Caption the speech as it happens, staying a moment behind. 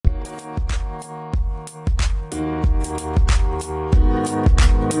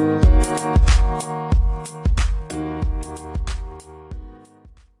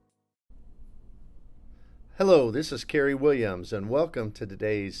Hello, this is Kerry Williams, and welcome to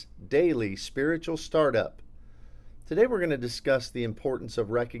today's Daily Spiritual Startup. Today we're going to discuss the importance of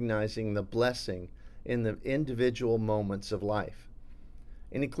recognizing the blessing in the individual moments of life.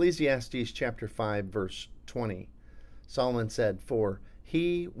 In Ecclesiastes chapter 5, verse 20, Solomon said, "For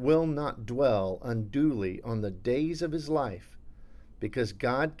he will not dwell unduly on the days of his life, because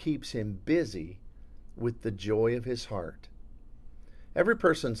God keeps him busy with the joy of his heart." Every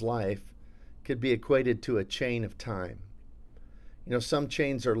person's life could be equated to a chain of time. Some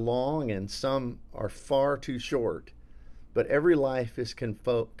chains are long and some are far too short, but every life is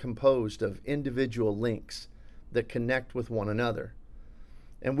composed of individual links that connect with one another.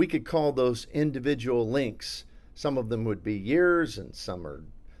 And we could call those individual links, some of them would be years, and some are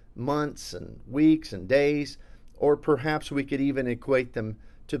months and weeks and days, or perhaps we could even equate them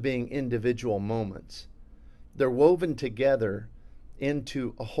to being individual moments. They're woven together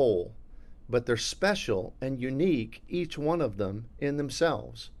into a whole, but they're special and unique, each one of them in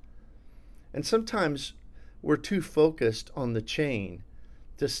themselves. And sometimes we're too focused on the chain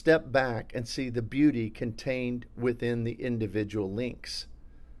to step back and see the beauty contained within the individual links.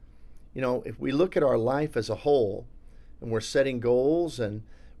 If we look at our life as a whole, and we're setting goals, and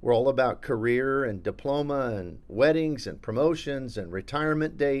we're all about career and diploma and weddings and promotions and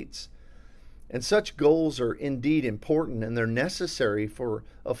retirement dates, and such goals are indeed important, and they're necessary for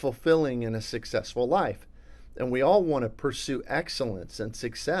a fulfilling and a successful life. And we all want to pursue excellence and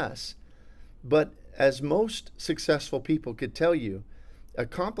success. But as most successful people could tell you,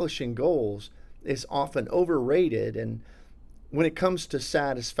 accomplishing goals is often overrated. And when it comes to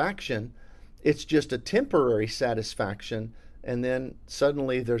satisfaction, it's just a temporary satisfaction. And then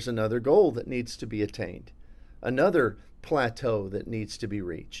suddenly there's another goal that needs to be attained, another plateau that needs to be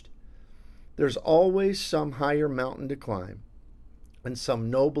reached. There's always some higher mountain to climb and some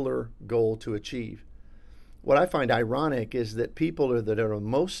nobler goal to achieve. What I find ironic is that people that are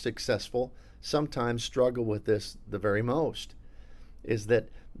most successful sometimes struggle with this the very most, is that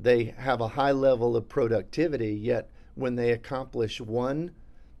they have a high level of productivity, yet when they accomplish one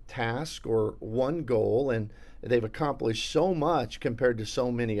task or one goal, and they've accomplished so much compared to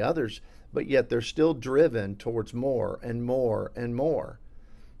so many others, but yet they're still driven towards more and more and more,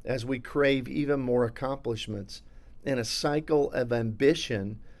 as we crave even more accomplishments in a cycle of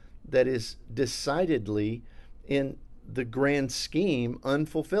ambition that is decidedly, in the grand scheme,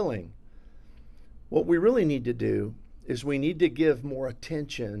 unfulfilling. What we really need to do is we need to give more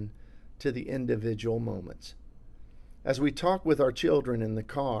attention to the individual moments. As we talk with our children in the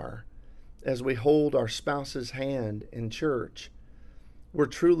car, as we hold our spouse's hand in church, we're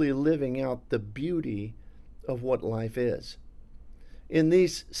truly living out the beauty of what life is. In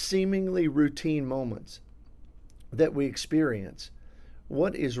these seemingly routine moments that we experience,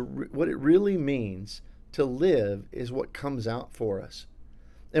 what it really means to live is what comes out for us,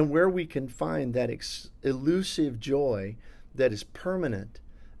 and where we can find that elusive joy that is permanent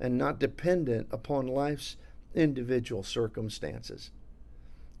and not dependent upon life's individual circumstances.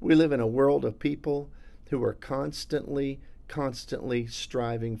 We live in a world of people who are constantly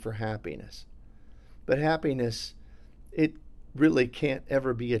striving for happiness. But happiness, it really can't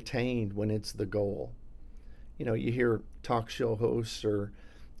ever be attained when it's the goal. You hear talk show hosts, or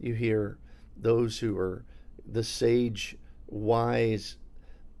you hear those who are the sage, wise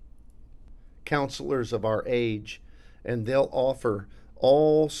counselors of our age, and they'll offer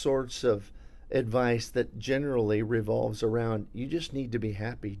all sorts of advice that generally revolves around, you just need to be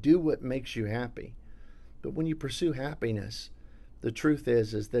happy. Do what makes you happy. But when you pursue happiness, the truth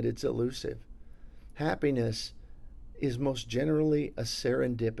is that it's elusive. Happiness is most generally a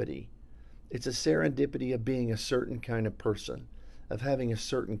serendipity. It's a serendipity of being a certain kind of person, of having a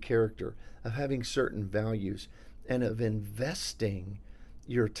certain character, of having certain values, and of investing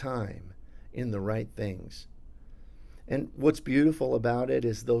your time in the right things. And what's beautiful about it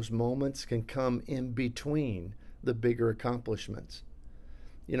is those moments can come in between the bigger accomplishments.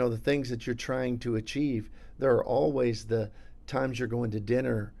 The things that you're trying to achieve, there are always the times you're going to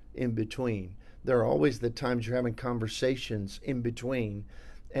dinner in between. There are always the times you're having conversations in between.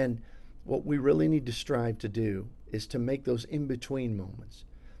 And what we really need to strive to do is to make those in-between moments,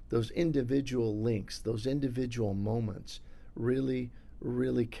 those individual links, those individual moments really,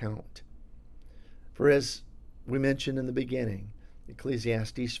 really count. For as we mentioned in the beginning,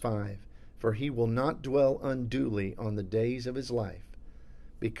 Ecclesiastes 5, "For he will not dwell unduly on the days of his life,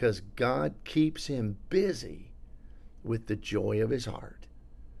 because God keeps him busy with the joy of his heart."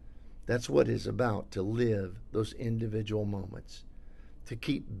 That's what it's about, to live those individual moments, to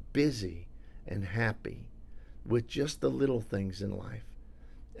keep busy and happy with just the little things in life,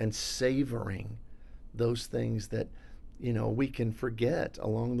 and savoring those things that, we can forget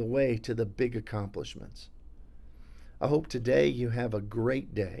along the way to the big accomplishments. I hope today you have a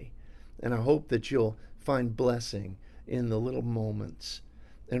great day, and I hope that you'll find blessing in the little moments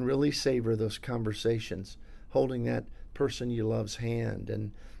and really savor those conversations, holding that person you love's hand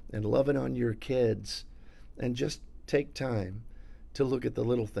and loving on your kids, and just take time to look at the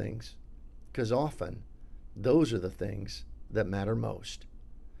little things, because often those are the things that matter most.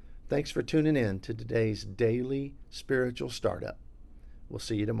 Thanks for tuning in to today's Daily Spiritual Startup. We'll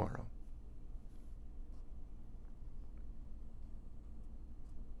see you tomorrow.